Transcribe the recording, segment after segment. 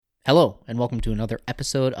Hello, and welcome to another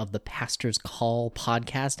episode of the Pastor's Call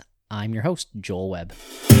podcast. I'm your host, Joel Webb.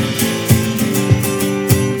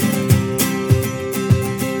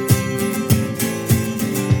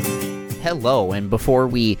 Hello, and before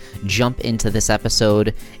we jump into this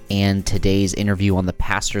episode and today's interview on the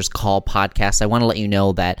Pastor's Call podcast, I want to let you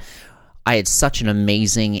know that I had such an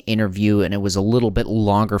amazing interview, and it was a little bit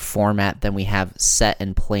longer format than we have set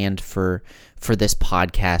and planned for this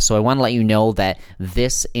podcast. So I want to let you know that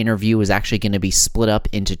this interview is actually going to be split up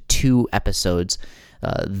into two episodes.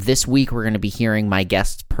 This week, we're going to be hearing my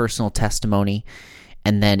guest's personal testimony,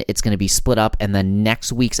 and then it's going to be split up, and then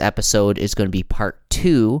next week's episode is going to be part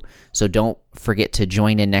 2. So don't forget to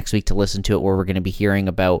join in next week to listen to it, where we're going to be hearing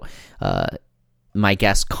about my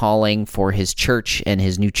guest calling for his church and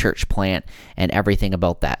his new church plant and everything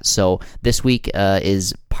about that. So this week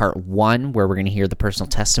is part 1, where we're going to hear the personal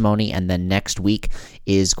testimony, and then next week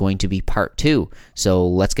is going to be part 2. So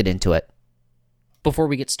let's get into it. Before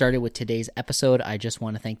we get started with today's episode, I just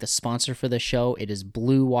want to thank the sponsor for the show. It is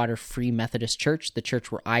Blue Water Free Methodist Church, the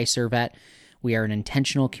church where I serve at. We are an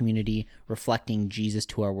intentional community reflecting Jesus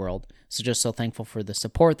to our world. So just so thankful for the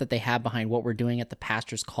support that they have behind what we're doing at the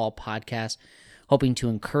Pastor's Call podcast, hoping to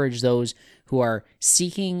encourage those who are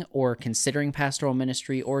seeking or considering pastoral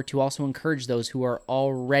ministry, or to also encourage those who are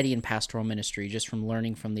already in pastoral ministry, just from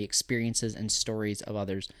learning from the experiences and stories of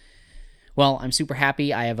others. Well, I'm super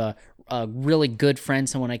happy. I have a really good friend,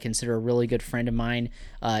 someone I consider a really good friend of mine,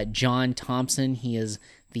 John Thompson. He is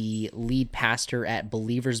the lead pastor at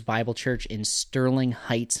Believers Bible Church in Sterling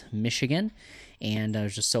Heights, Michigan. And I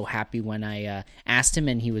was just so happy when I asked him,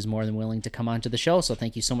 and he was more than willing to come onto the show. So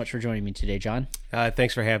thank you so much for joining me today, John.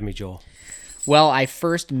 Thanks for having me, Joel. Well, I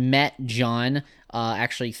first met John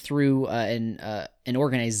actually through an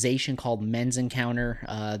organization called Men's Encounter,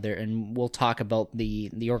 and we'll talk about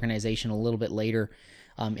the organization a little bit later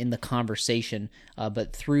in the conversation.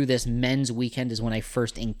 But through this men's weekend is when I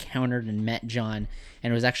first encountered and met John,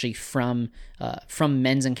 and it was actually from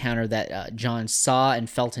Men's Encounter that John saw and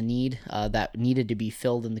felt a need that needed to be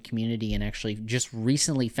filled in the community, and actually just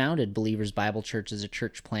recently founded Believers Bible Church as a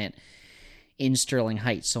church plant in Sterling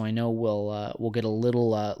Heights. So I know we'll get a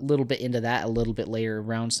little bit into that a little bit later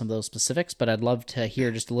around some of those specifics, but I'd love to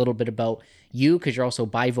hear just a little bit about you, because you're also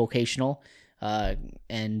bivocational,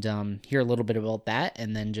 and hear a little bit about that,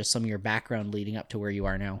 and then just some of your background leading up to where you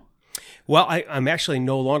are now. Well, I'm actually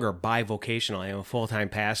no longer bivocational. I am a full-time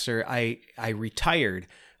pastor. I retired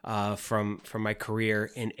from my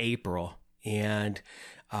career in April, and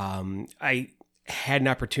I had an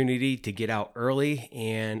opportunity to get out early,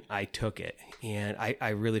 and I took it. And I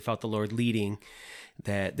really felt the Lord leading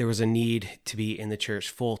that there was a need to be in the church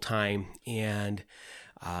full-time, and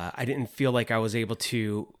I didn't feel like I was able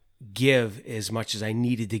to give as much as I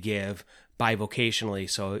needed to give bivocationally.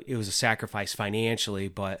 So it was a sacrifice financially,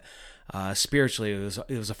 but spiritually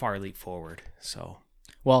it was a far leap forward. So,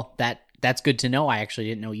 well, that's good to know. I actually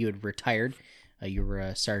didn't know you had retired. You were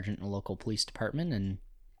a sergeant in a local police department and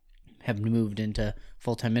have moved into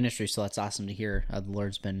full-time ministry. So that's awesome to hear. The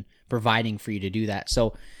Lord's been providing for you to do that.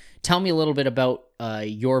 So tell me a little bit about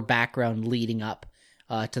your background leading up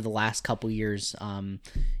to the last couple years.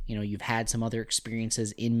 You've had some other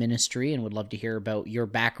experiences in ministry, and would love to hear about your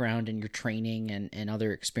background and your training and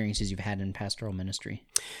other experiences you've had in pastoral ministry.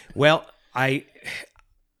 Well, I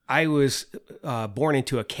was born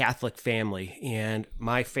into a Catholic family, and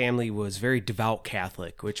my family was very devout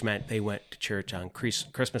Catholic, which meant they went to church on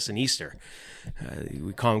Christmas and Easter.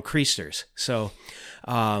 We call them Creasters. So,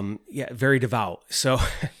 very devout. So,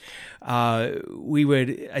 we would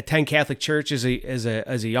attend Catholic church as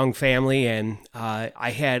a young family, and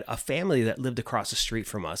I had a family that lived across the street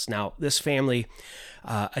from us. Now, this family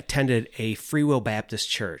attended a Free Will Baptist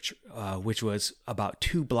church, which was about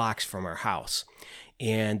 2 blocks from our house.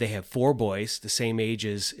 And they have 4 boys, the same age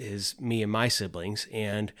as me and my siblings,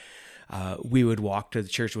 and we would walk to the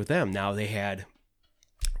church with them. Now, they had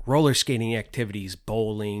roller skating activities,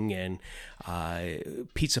 bowling, and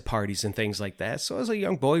pizza parties and things like that. So as a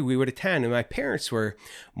young boy, we would attend, and my parents were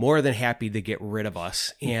more than happy to get rid of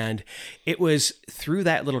us. And it was through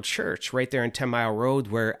that little church right there on 10 Mile Road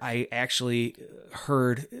where I actually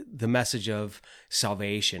heard the message of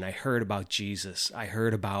salvation. I heard about Jesus. I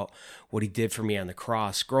heard about what he did for me on the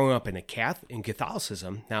cross. Growing up in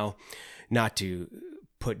Catholicism, now, not to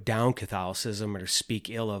put down Catholicism or speak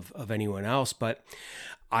ill of anyone else, but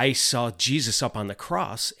I saw Jesus up on the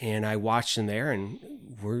cross, and I watched him there, and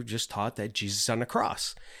we're just taught that Jesus is on the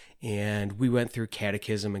cross. And we went through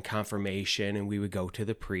catechism and confirmation, and we would go to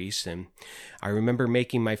the priest. And I remember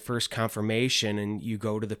making my first confirmation, and you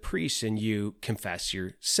go to the priest and you confess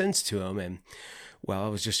your sins to him. And Well, I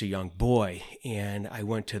was just a young boy, and I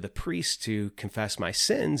went to the priest to confess my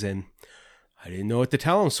sins, and I didn't know what to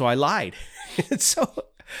tell him, so I lied.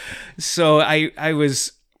 so I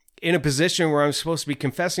was in a position where I'm supposed to be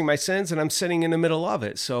confessing my sins, and I'm sitting in the middle of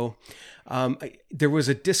it. So there was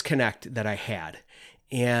a disconnect that I had,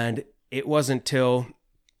 and it wasn't till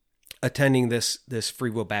attending this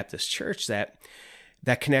Free Will Baptist Church that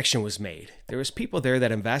connection was made. There was people there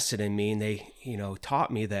that invested in me, and they,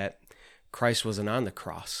 taught me that Christ wasn't on the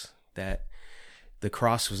cross, that the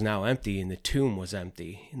cross was now empty and the tomb was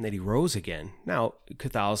empty, and that he rose again. Now,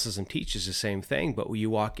 Catholicism teaches the same thing, but when you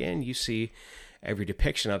walk in, you see every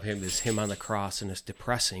depiction of him is him on the cross, and it's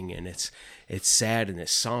depressing, and it's sad, and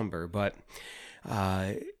it's somber. But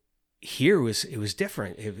here it was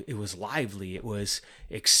different. It was lively. It was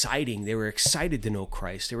exciting. They were excited to know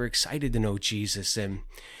Christ. They were excited to know Jesus, and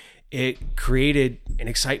it created an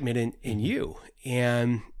excitement in you.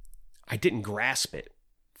 And I didn't grasp it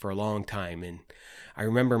for a long time. And I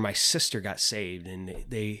remember my sister got saved, and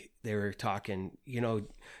they were talking,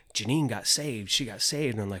 Janine got saved. She got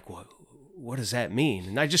saved. And I'm like, what does that mean?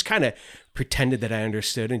 And I just kind of pretended that I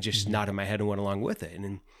understood and just nodded my head and went along with it.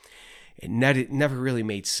 And it never really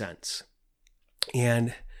made sense.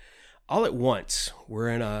 And all at once, we're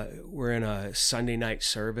in a Sunday night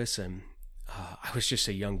service, and I was just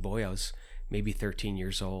a young boy. I was maybe 13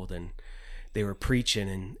 years old, and they were preaching,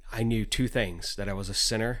 and I knew two things: that I was a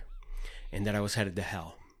sinner, and that I was headed to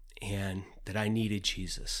hell, and that I needed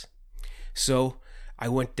Jesus. So I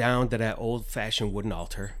went down to that old-fashioned wooden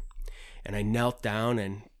altar, and I knelt down,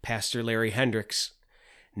 and Pastor Larry Hendricks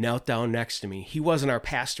knelt down next to me. He wasn't our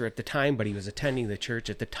pastor at the time, but he was attending the church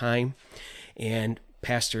at the time. And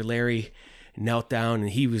Pastor Larry knelt down, and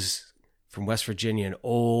he was from West Virginia, an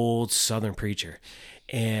old Southern preacher.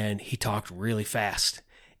 And he talked really fast.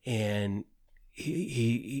 And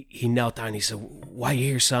he knelt down. He said, "Why are you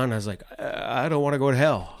here, son?" I was like, "I don't want to go to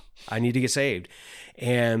hell. I need to get saved."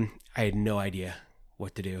 And I had no idea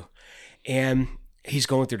what to do. And he's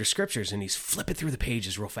going through the scriptures, and he's flipping through the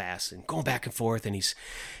pages real fast and going back and forth. And he's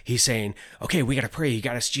saying, "Okay, we got to pray. You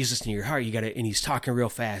got to ask Jesus in your heart. You got to," and he's talking real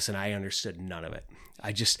fast. And I understood none of it.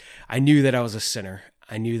 I knew that I was a sinner.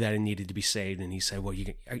 I knew that I needed to be saved. And he said, "Well,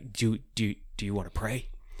 do you want to pray?"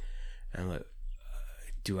 And I'm like,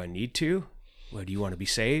 "Do I need to? Well, do you want to be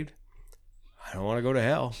saved?" "I don't want to go to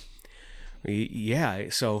hell." Yeah.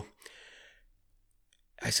 So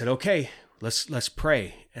I said, "Okay, let's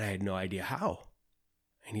pray." And I had no idea how.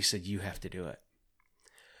 And he said, "You have to do it."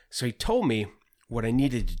 So he told me what I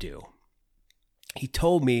needed to do. He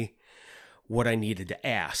told me what I needed to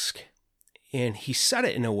ask. And he said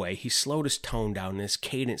it in a way, he slowed his tone down, and his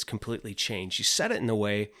cadence completely changed. He said it in a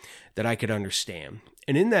way that I could understand.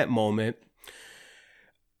 And in that moment,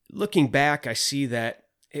 looking back, I see that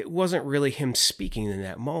it wasn't really him speaking in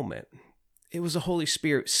that moment. It was the Holy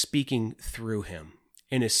Spirit speaking through him.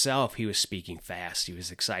 In himself, he was speaking fast. He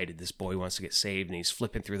was excited. This boy wants to get saved, and he's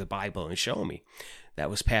flipping through the Bible and showing me. That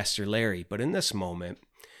was Pastor Larry. But in this moment,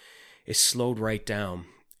 it slowed right down,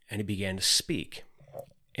 and he began to speak.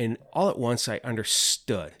 And all at once, I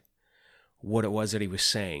understood what it was that he was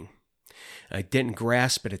saying. I didn't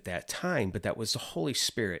grasp it at that time, but that was the Holy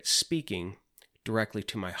Spirit speaking directly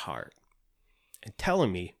to my heart and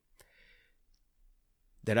telling me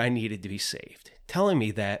that I needed to be saved, telling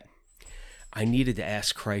me that I needed to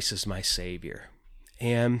ask Christ as my Savior.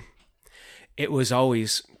 And it was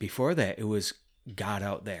always, before that, it was God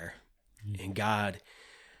out there. And God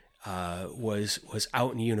was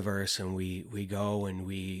out in the universe, and we go and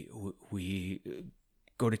we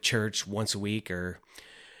go to church once a week or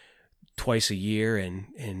twice a year,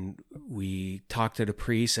 and we talk to the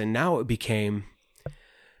priest. And now it became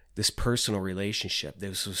this personal relationship.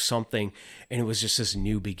 This was something, and it was just this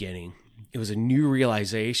new beginning. It was a new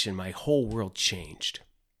realization. My whole world changed.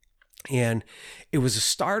 And it was a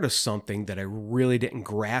start of something that I really didn't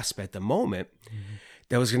grasp at the moment,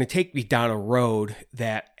 that was going to take me down a road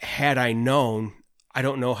that, had I known, I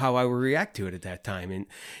don't know how I would react to it at that time.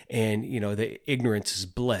 And the ignorance is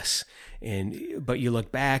bliss. But you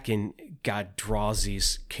look back, and God draws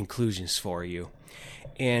these conclusions for you.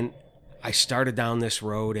 And I started down this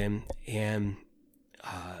road and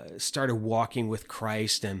started walking with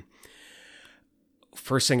Christ. And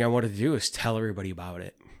first thing I wanted to do is tell everybody about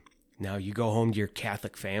it. Now, you go home to your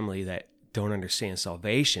Catholic family that don't understand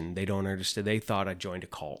salvation. They don't understand. They thought I joined a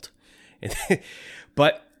cult.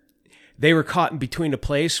 But they were caught in between a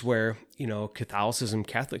place where, Catholicism,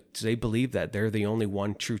 Catholics, they believe that they're the only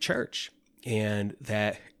one true church. And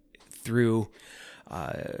that through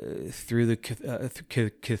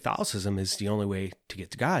Catholicism is the only way to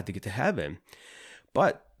get to God, to get to heaven.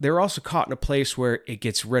 But they're also caught in a place where it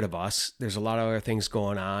gets rid of us. There's a lot of other things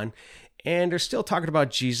going on, and they're still talking about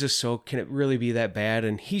Jesus. So can it really be that bad?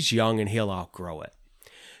 And he's young and he'll outgrow it.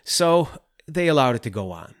 So they allowed it to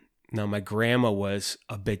go on. Now, my grandma was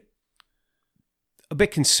a bit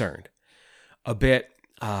concerned, a bit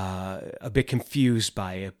confused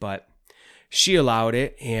by it, but she allowed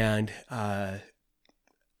it, and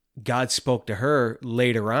God spoke to her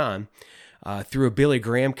later on through a Billy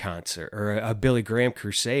Graham concert or a Billy Graham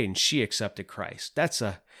crusade, and she accepted Christ. That's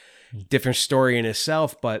a different story in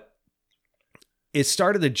itself, but it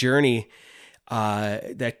started a journey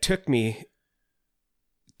that took me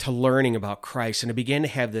to learning about Christ, and I began to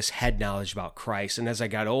have this head knowledge about Christ. And as I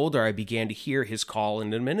got older, I began to hear his call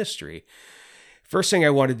into ministry. First thing I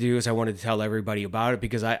wanted to do is I wanted to tell everybody about it,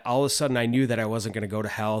 because all of a sudden I knew that I wasn't going to go to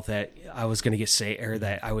hell, that I was going to get saved, or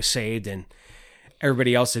that I was saved, and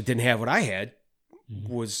everybody else that didn't have what I had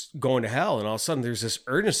was going to hell. And all of a sudden there's this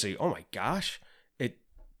urgency. Oh my gosh,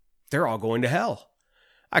 they're all going to hell.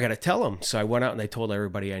 I got to tell them. So I went out and I told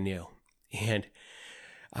everybody I knew. And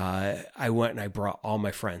I went and I brought all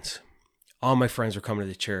my friends. All my friends were coming to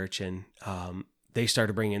the church, and they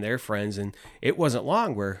started bringing their friends. And it wasn't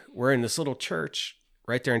long. We're in this little church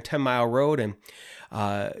right there in 10 Mile Road, and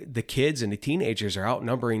the kids and the teenagers are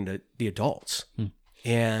outnumbering the adults.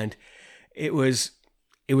 And it was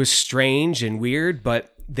strange and weird,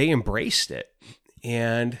 but they embraced it.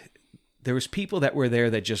 And there was people that were there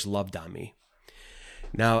that just loved on me.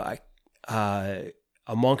 Now,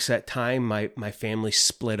 amongst that time, my family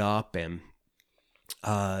split up, and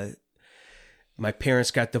my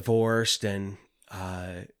parents got divorced, and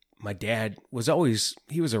my dad was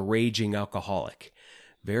he was a raging alcoholic,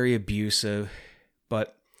 very abusive,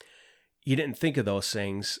 but you didn't think of those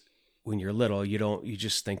things when you're little. You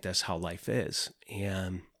just think that's how life is.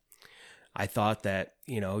 And I thought that,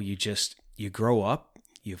 you grow up,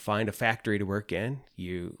 you find a factory to work in,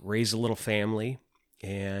 you raise a little family,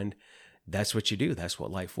 and that's what you do. That's what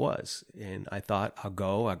life was. And I thought, I'll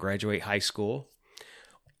graduate high school,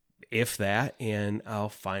 if that, and I'll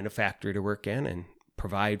find a factory to work in and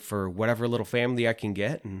provide for whatever little family I can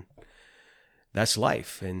get. And that's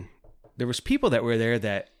life. And there was people that were there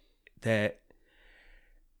that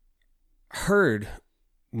heard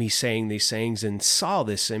me saying these things and saw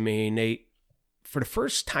this. I mean, for the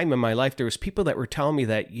first time in my life, there was people that were telling me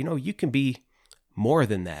that, you can be more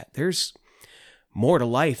than that. There's more to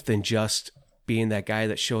life than just being that guy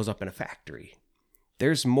that shows up in a factory.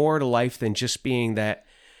 There's more to life than just being that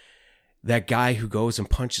guy who goes and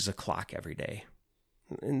punches a clock every day.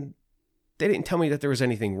 And they didn't tell me that there was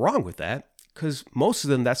anything wrong with that, because most of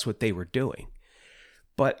them, that's what they were doing.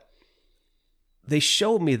 But they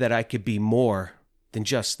showed me that I could be more than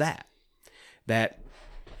just that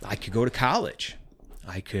I could go to college.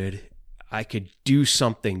 I could do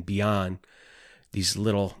something beyond this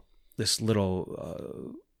little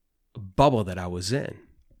bubble that I was in.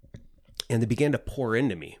 And they began to pour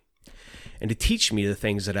into me and to teach me the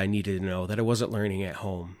things that I needed to know that I wasn't learning at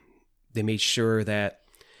home. They made sure that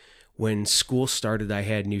when school started, I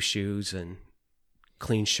had new shoes and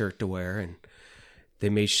clean shirt to wear. And they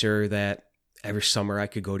made sure that every summer I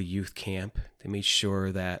could go to youth camp. They made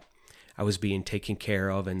sure that I was being taken care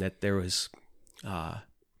of, and that there was, I'd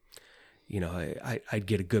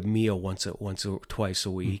get a good meal once or twice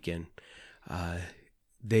a week. And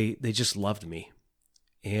they just loved me.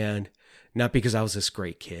 And not because I was this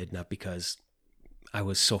great kid, not because I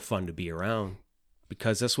was so fun to be around,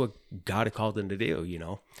 because that's what God had called them to do,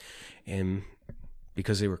 and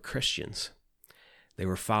because they were Christians. They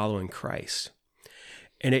were following Christ.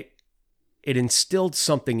 And it instilled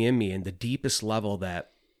something in me in the deepest level,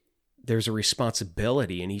 that there's a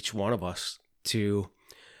responsibility in each one of us to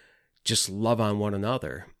just love on one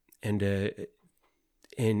another, and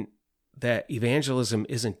that evangelism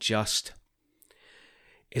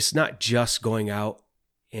it's not just going out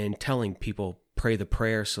and telling people, pray the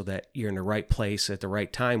prayer so that you're in the right place at the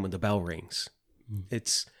right time when the bell rings.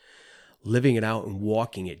 It's living it out and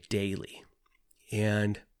walking it daily.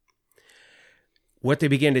 And what they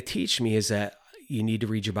began to teach me is that you need to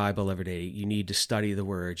read your Bible every day. You need to study the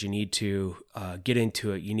words. You need to get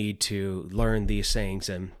into it. You need to learn these things.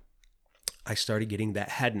 And I started getting that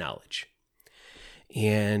head knowledge.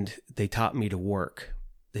 And they taught me to work.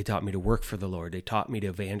 They taught me to work for the Lord. They taught me to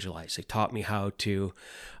evangelize. They taught me how to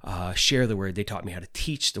share the word. They taught me how to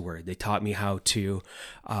teach the word. They taught me how to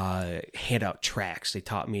hand out tracts. They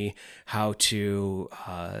taught me how to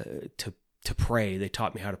pray. They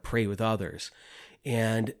taught me how to pray with others.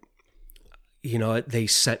 And, they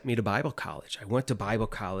sent me to Bible college. I went to Bible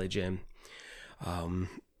college, and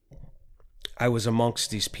I was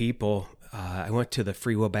amongst these people I went to the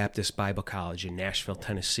Free Will Baptist Bible College in Nashville,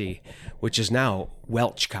 Tennessee, which is now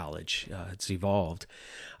Welch College. It's evolved.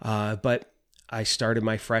 But I started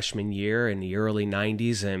my freshman year in the early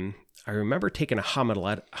 90s, and I remember taking a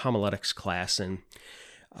homiletics class and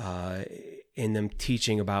in them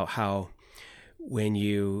teaching about how when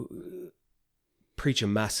you preach a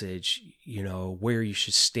message, where you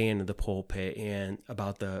should stand in the pulpit and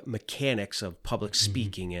about the mechanics of public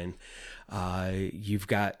speaking. And you've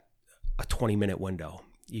got a 20-minute window.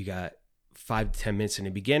 You got 5 to 10 minutes in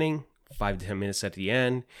the beginning, 5 to 10 minutes at the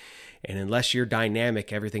end. And unless you're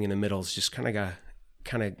dynamic, everything in the middle is just kind of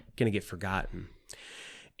going to get forgotten.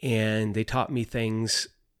 And they taught me things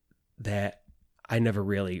that I never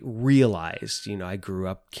really realized. I grew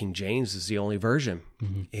up, King James is the only version.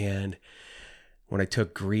 Mm-hmm. And when I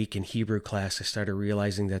took Greek and Hebrew class, I started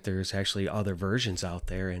realizing that there's actually other versions out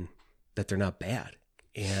there and that they're not bad.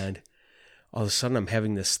 And all of a sudden I'm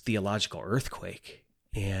having this theological earthquake,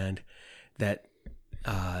 and that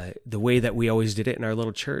the way that we always did it in our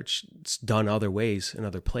little church, it's done other ways in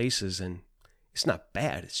other places, and it's not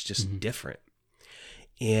bad. It's just different.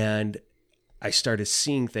 And I started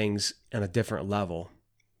seeing things on a different level,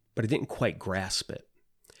 but I didn't quite grasp it.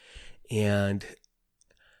 And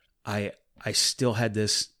I still had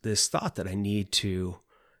this thought that I need to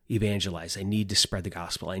evangelize. I need to spread the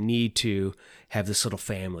gospel. I need to have this little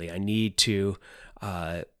family. I need to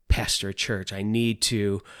pastor a church. I need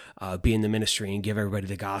to be in the ministry and give everybody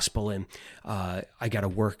the gospel. And I got to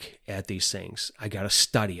work at these things. I got to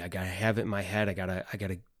study. I got to have it in my head. I got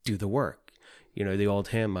to do the work. The old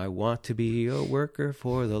hymn, I want to be a worker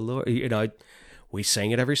for the Lord. We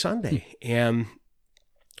sang it every Sunday. And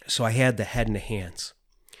so I had the head and the hands.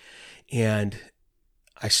 And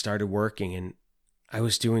I started working, and I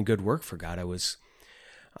was doing good work for God. I was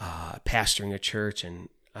pastoring a church, and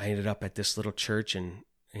I ended up at this little church in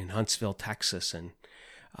Huntsville, Texas. And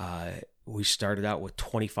we started out with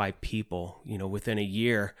 25 people. Within a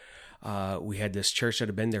year, we had this church that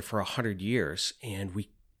had been there for 100 years, and we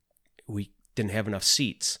didn't have enough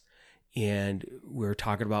seats. And we were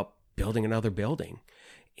talking about building another building.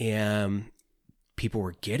 And people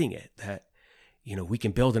were getting it, that we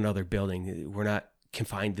can build another building. We're not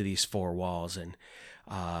confined to these 4 walls. And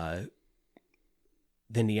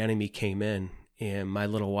then the enemy came in, and my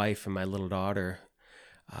little wife and my little daughter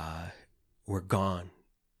were gone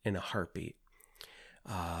in a heartbeat.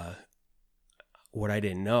 What I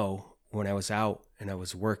didn't know, when I was out and I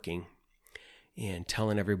was working and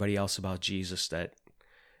telling everybody else about Jesus, that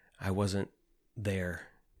I wasn't there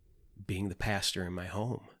being the pastor in my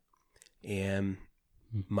home. And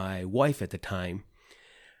my wife at the time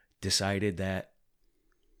decided that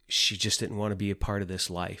she just didn't want to be a part of this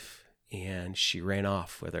life, and she ran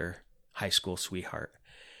off with her high school sweetheart.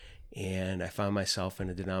 And I found myself in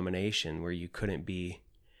a denomination where you couldn't be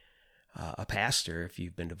a pastor if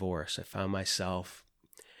you've been divorced. I found myself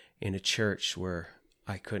in a church where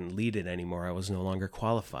I couldn't lead it anymore. I was no longer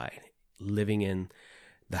qualified, living in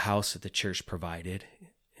the house that the church provided,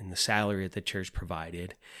 and the salary that the church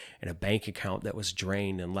provided, and a bank account that was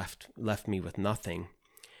drained and left me with nothing.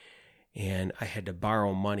 And I had to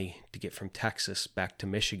borrow money to get from Texas back to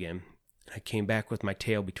Michigan. I came back with my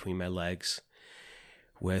tail between my legs,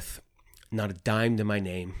 with not a dime to my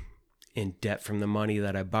name, in debt from the money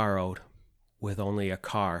that I borrowed, with only a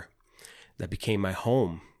car that became my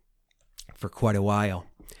home for quite a while.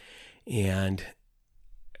 And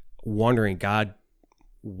wondering, God,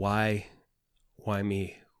 why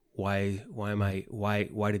me? Why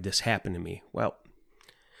did this happen to me? Well,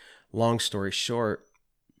 long story short,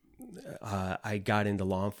 I got into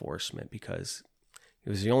law enforcement because it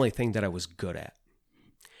was the only thing that I was good at.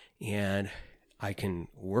 And I can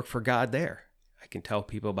work for God there. I can tell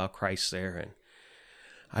people about Christ there. And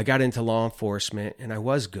I got into law enforcement, and I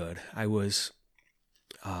was good. I was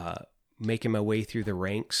making my way through the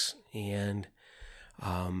ranks, and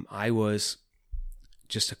I was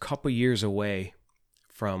just a couple years away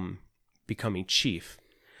from becoming chief.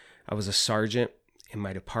 I was a sergeant in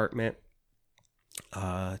my department,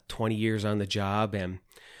 20 years on the job, and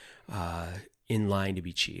in line to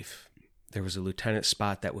be chief. There was a lieutenant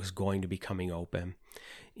spot that was going to be coming open,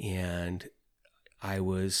 and I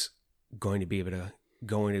was going to be able to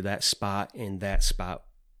go into that spot, and that spot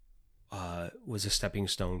was a stepping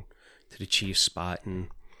stone to the chief's spot. And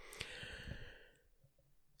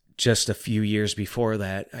just a few years before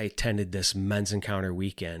that, I attended this men's encounter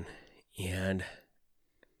weekend, and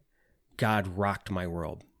God rocked my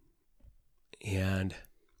world. And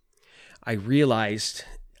I realized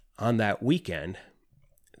on that weekend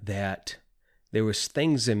that there was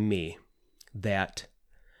things in me that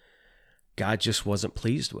God just wasn't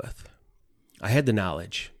pleased with. I had the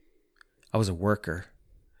knowledge. I was a worker.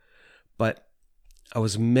 But I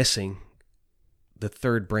was missing the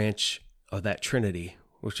third branch of that Trinity,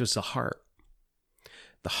 which was the heart.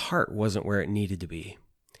 The heart wasn't where it needed to be.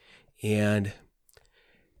 And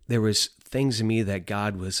there was things in me that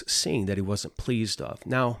God was seeing that he wasn't pleased of.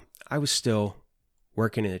 Now, I was still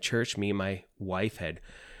working in the church. Me and my wife had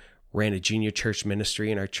ran a junior church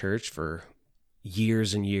ministry in our church for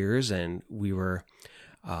years and years, and we were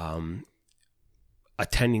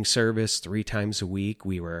attending service 3 times a week.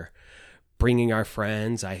 We were bringing our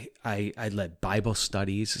friends. I led Bible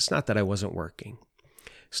studies. It's not that I wasn't working.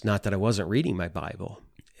 It's not that I wasn't reading my Bible.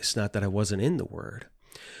 It's not that I wasn't in the Word.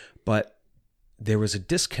 But there was a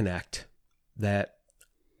disconnect that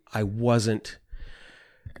I wasn't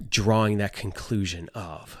drawing that conclusion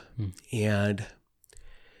of. And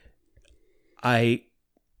I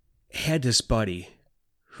had this buddy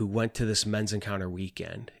who went to this men's encounter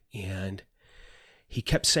weekend, and he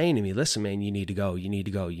kept saying to me, listen, man, you need to go, you need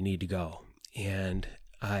to go, you need to go. And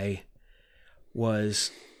I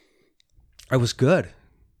was good.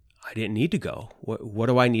 I didn't need to go. What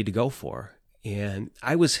do I need to go for? And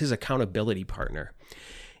I was his accountability partner.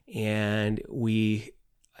 And we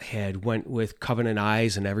had went with Covenant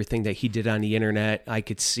Eyes, and everything that he did on the internet I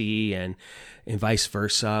could see, and vice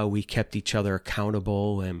versa. We kept each other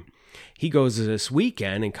accountable. And he goes to this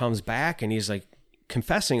weekend and comes back, and he's like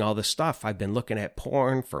confessing all this stuff. I've been looking at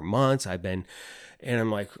porn for months. And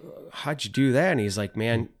I'm like, how'd you do that? And he's like,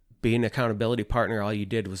 man, being an accountability partner, all it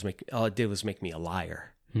did was make me a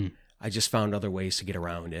liar. I just found other ways to get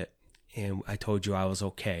around it. And I told you I was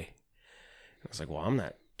okay. I was like, well, I'm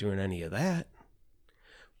not doing any of that.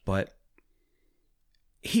 But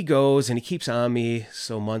he goes and he keeps on me.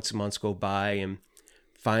 So months and months go by, and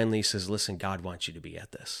finally he says, listen, God wants you to be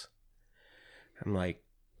at this. I'm like,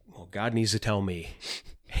 well, God needs to tell me.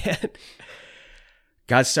 And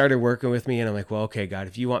God started working with me, and I'm like, well, okay, God,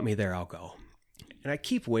 if you want me there, I'll go. And I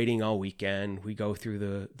keep waiting all weekend. We go through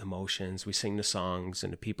the motions. We sing the songs,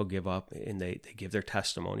 and the people give up, and they give their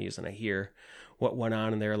testimonies, and I hear what went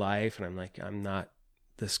on in their life. And I'm like, I'm not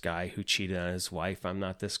this guy who cheated on his wife. I'm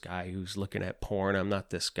not this guy who's looking at porn. I'm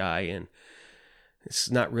not this guy. And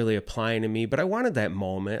it's not really applying to me. But I wanted that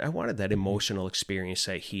moment. I wanted that emotional experience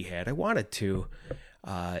that he had. I wanted to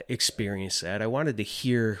experience that. I wanted to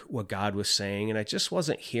hear what God was saying, and I just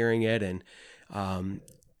wasn't hearing it. And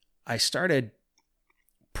I started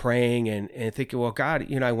praying and thinking, well,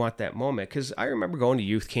 God, I want that moment. Because I remember going to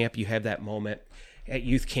youth camp. You have that moment at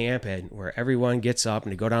youth camp, and where everyone gets up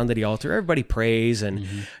and they go down to the altar, everybody prays, and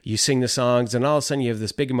you sing the songs, and all of a sudden you have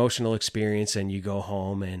this big emotional experience, and you go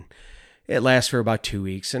home, and it lasts for about 2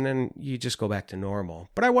 weeks, and then you just go back to normal.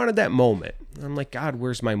 But I wanted that moment. I'm like, God,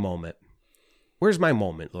 where's my moment? Where's my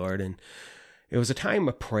moment, Lord? And it was a time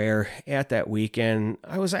of prayer at that weekend.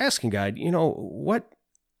 I was asking God,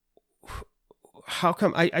 how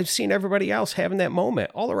come I've seen everybody else having that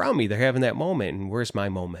moment all around me? They're having that moment, and where's my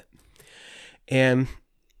moment? And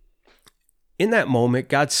in that moment,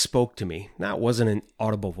 God spoke to me. Now, it wasn't an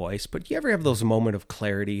audible voice, but you ever have those moments of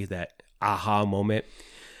clarity, that aha moment?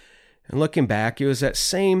 And looking back, it was that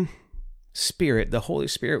same Spirit. The Holy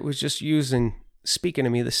Spirit was just speaking to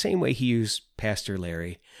me the same way he used Pastor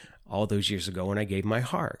Larry all those years ago when I gave my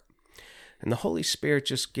heart. And the Holy Spirit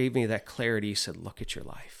just gave me that clarity. He said, look at your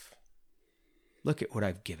life. Look at what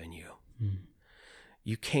I've given you.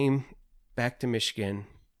 You came back to Michigan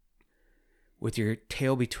with your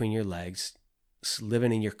tail between your legs,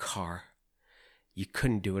 living in your car. You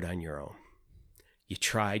couldn't do it on your own. You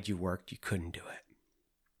tried, you worked, you couldn't do it.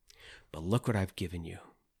 But look what I've given you.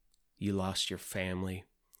 You lost your family.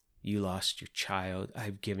 You lost your child.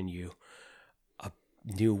 I've given you a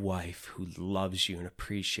new wife who loves you and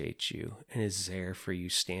appreciates you and is there for you,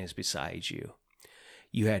 stands beside you.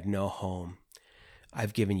 You had no home.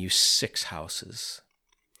 I've given you 6 houses.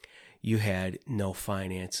 You had no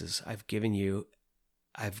finances. I've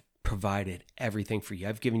provided everything for you.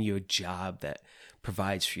 I've given you a job that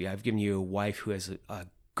provides for you. I've given you a wife who has a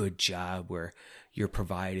good job where you're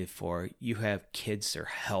provided for. You have kids, they're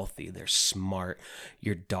healthy, they're smart.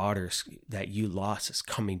 Your daughter that you lost is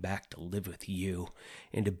coming back to live with you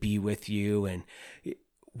and to be with you. And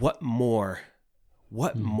what more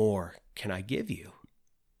can I give you?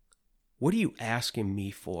 What are you asking me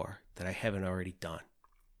for that I haven't already done?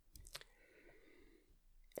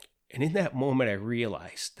 And in that moment, I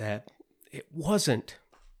realized that it wasn't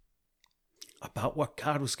about what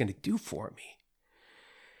God was going to do for me.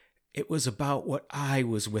 It was about what I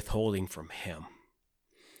was withholding from him.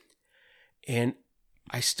 And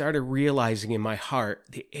I started realizing in my heart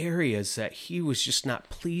the areas that he was just not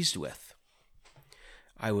pleased with.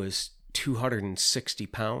 I was 260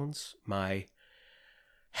 pounds. My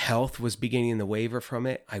health was beginning to waver from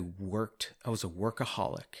it. I was a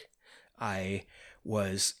workaholic. I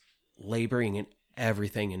was laboring in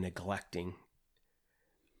everything and neglecting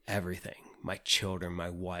everything. My children, my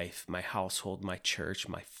wife, my household, my church,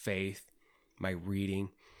 my faith, my reading.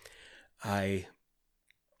 I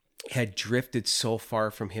had drifted so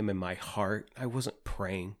far from him in my heart. I wasn't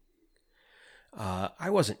praying. I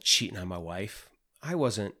wasn't cheating on my wife. I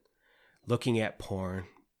wasn't looking at porn.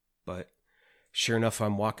 But sure enough,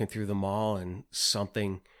 I'm walking through the mall and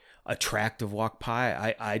something attractive walked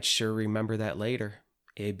by. I'd sure remember that later.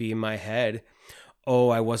 It'd be in my head. Oh,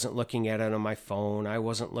 I wasn't looking at it on my phone. I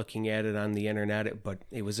wasn't looking at it on the internet, but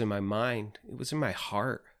it was in my mind. It was in my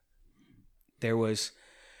heart. There was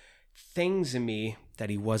things in me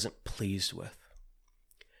that he wasn't pleased with.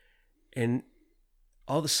 And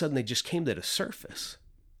all of a sudden they just came to the surface.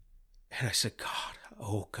 And I said, God,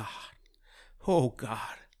 oh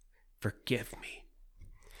God, forgive me.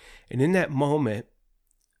 And in that moment,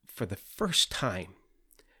 for the first time,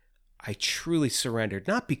 I truly surrendered.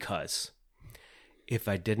 Not because if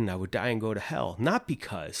I didn't, I would die and go to hell. Not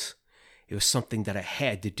because it was something that I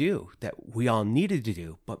had to do, that we all needed to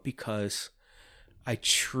do, but because I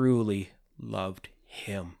truly loved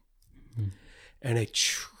him. Mm-hmm. And I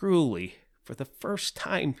truly, for the first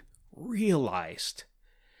time, realized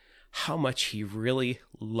how much he really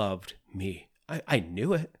loved me. I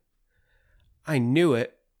knew it. I knew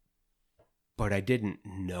it, but I didn't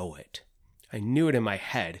know it. I knew it in my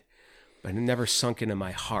head, but it never sunk into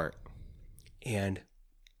my heart. And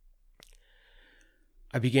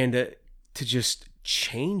I began to just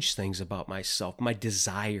change things about myself. My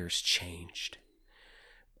desires changed.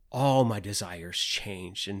 All my desires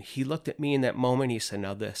changed. And he looked at me in that moment. He said,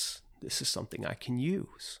 now this is something I can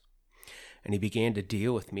use. And he began to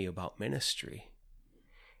deal with me about ministry.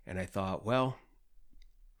 And I thought, well,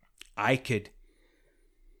 I could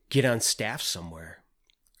get on staff somewhere,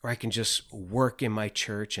 or I can just work in my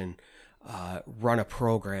church and run a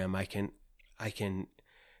program. I can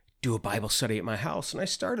do a Bible study at my house. And I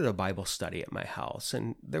started a Bible study at my house,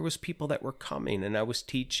 and there was people that were coming, and I was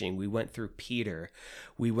teaching. We went through Peter.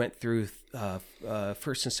 We went through 1st and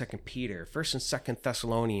 2nd Peter, 1st and 2nd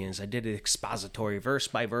Thessalonians. I did it expository, verse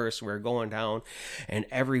by verse. We were going down, and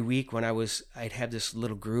every week when I'd have this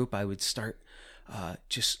little group, I would start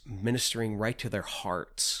just ministering right to their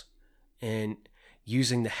hearts and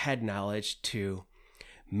using the head knowledge to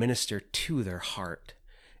minister to their heart.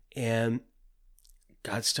 And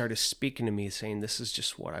God started speaking to me saying, this is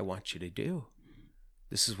just what I want you to do.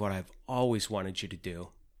 This is what I've always wanted you to do.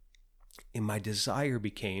 And my desire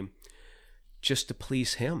became just to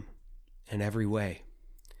please him in every way.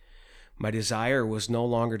 My desire was no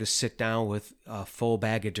longer to sit down with a full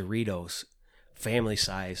bag of Doritos, family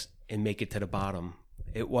size, and make it to the bottom.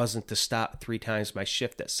 It wasn't to stop 3 times my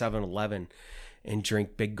shift at 7-Eleven and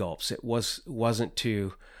drink big gulps. It wasn't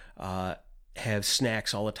to have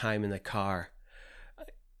snacks all the time in the car.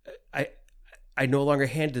 I no longer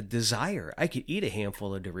had the desire. I could eat a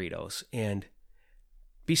handful of Doritos and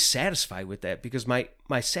be satisfied with that, because my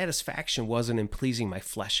satisfaction wasn't in pleasing my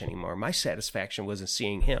flesh anymore. My satisfaction was in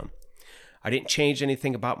seeing him. I didn't change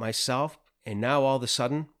anything about myself, and now all of a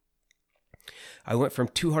sudden, I went from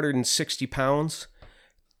 260 pounds.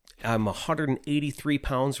 I'm 183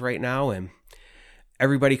 pounds right now, and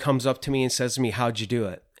everybody comes up to me and says to me, how'd you do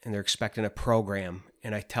it? And they're expecting a program,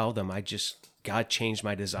 and I tell them God changed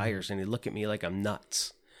my desires, and they look at me like I'm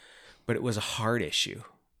nuts. But it was a heart issue.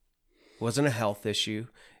 It wasn't a health issue.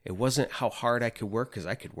 It wasn't how hard I could work, because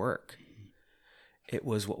I could work. It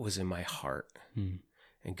was what was in my heart.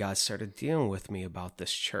 And God started dealing with me about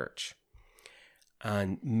this church,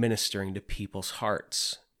 on ministering to people's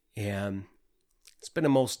hearts. And it's been the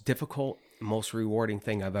most difficult, most rewarding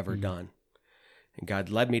thing I've ever done. And God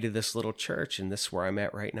led me to this little church, and this is where I'm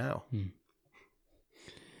at right now.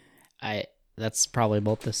 That's probably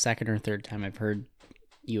about the second or third time I've heard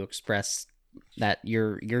you express that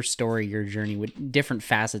your story, your journey, with different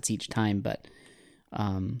facets each time, but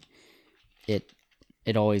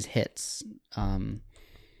it always hits.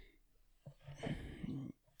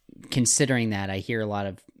 Considering that, I hear a lot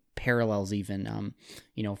of parallels even,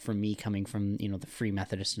 from me coming from, the Free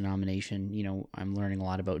Methodist denomination. I'm learning a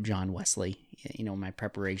lot about John Wesley, my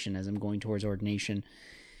preparation as I'm going towards ordination.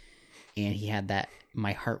 And he had that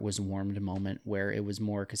my heart was warmed moment where it was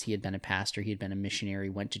more because he had been a pastor, he had been a missionary,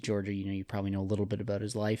 went to Georgia. You probably know a little bit about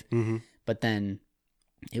his life. Mm-hmm. But then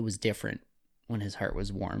it was different when his heart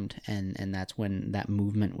was warmed, and that's when that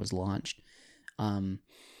movement was launched. And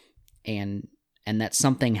that's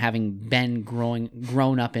something, having been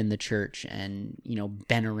grown up in the church and,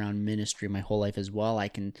 been around ministry my whole life as well, I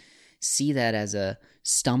can see that as a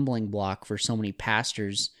stumbling block for so many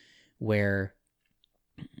pastors where,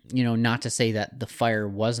 not to say that the fire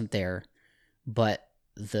wasn't there, but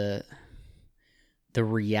the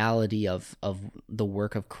reality of the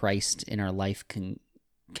work of Christ in our life can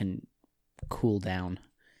cool down,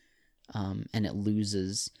 and it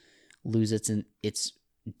loses its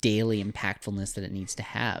daily impactfulness that it needs to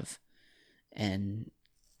have, and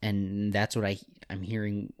that's what I'm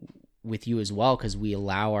hearing with you as well, because we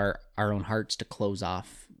allow our own hearts to close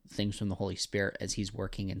off things from the Holy Spirit as He's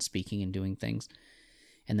working and speaking and doing things,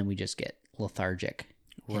 and then we just get lethargic,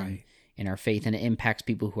 right, in our faith, and it impacts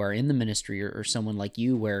people who are in the ministry, or someone like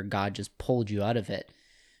you, where God just pulled you out of it,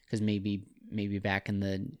 because maybe back in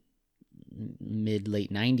the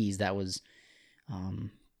late 90s that was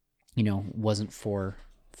wasn't for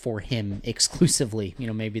him exclusively.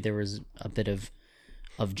 Maybe there was a bit of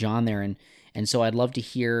John there, and so I'd love to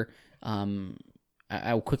hear.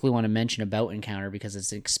 I quickly want to mention about Encounter, because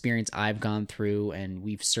it's an experience I've gone through and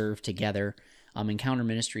we've served together. Encounter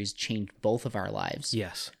Ministries changed both of our lives.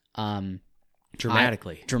 Yes.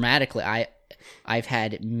 Dramatically. I've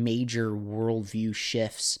had major worldview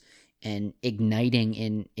shifts and igniting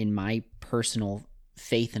in my personal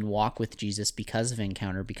faith and walk with Jesus because of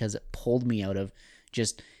Encounter, because it pulled me out of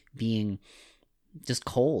just being just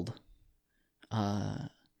cold.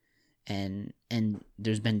 And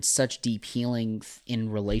there's been such deep healing in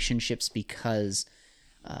relationships because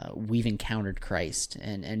we've encountered Christ.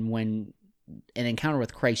 And when an encounter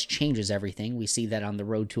with Christ changes everything, we see that on the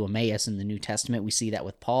road to Emmaus in the New Testament. We see that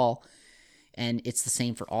with Paul. And it's the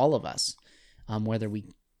same for all of us, whether we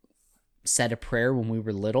said a prayer when we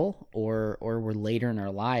were little or we're later in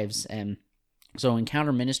our lives. And so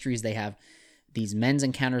Encounter Ministries, they have these men's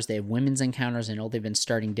encounters, they have women's encounters. I know they've been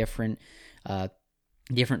starting different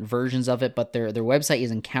versions of it, but their website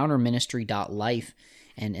is encounterministry.life,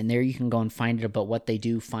 and there you can go and find it about what they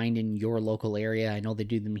do, find in your local area. I know they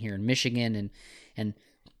do them here in Michigan and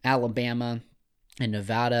Alabama and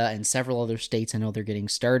Nevada and several other states. I know they're getting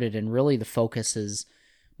started, and really the focus is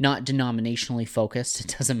not denominationally focused.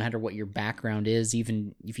 It doesn't matter what your background is,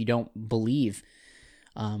 even if you don't believe,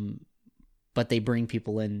 but they bring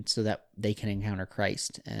people in so that they can encounter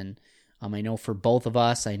Christ. And I know for both of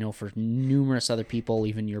us, I know for numerous other people,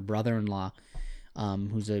 even your brother-in-law,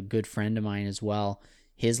 who's a good friend of mine as well,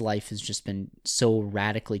 his life has just been so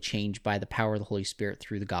radically changed by the power of the Holy Spirit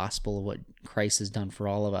through the gospel of what Christ has done for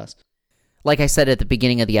all of us. Like I said at the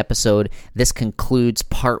beginning of the episode, this concludes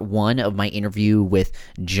part 1 of my interview with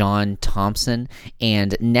John Thompson,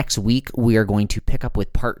 and next week we are going to pick up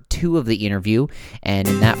with part 2 of the interview, and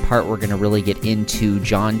in that part we're going to really get into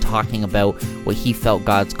John talking about what he felt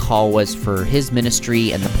God's call was for his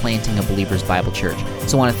ministry and the planting of Believers Bible Church.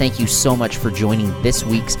 So I want to thank you so much for joining this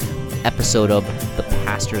week's episode of the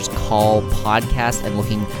Pastor's Call podcast, and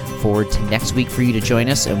looking forward to next week for you to join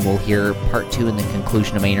us, and we'll hear part 2 in the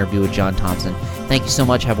conclusion of my interview with John Thompson. Thank you so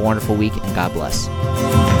much. Have a wonderful week, and God bless.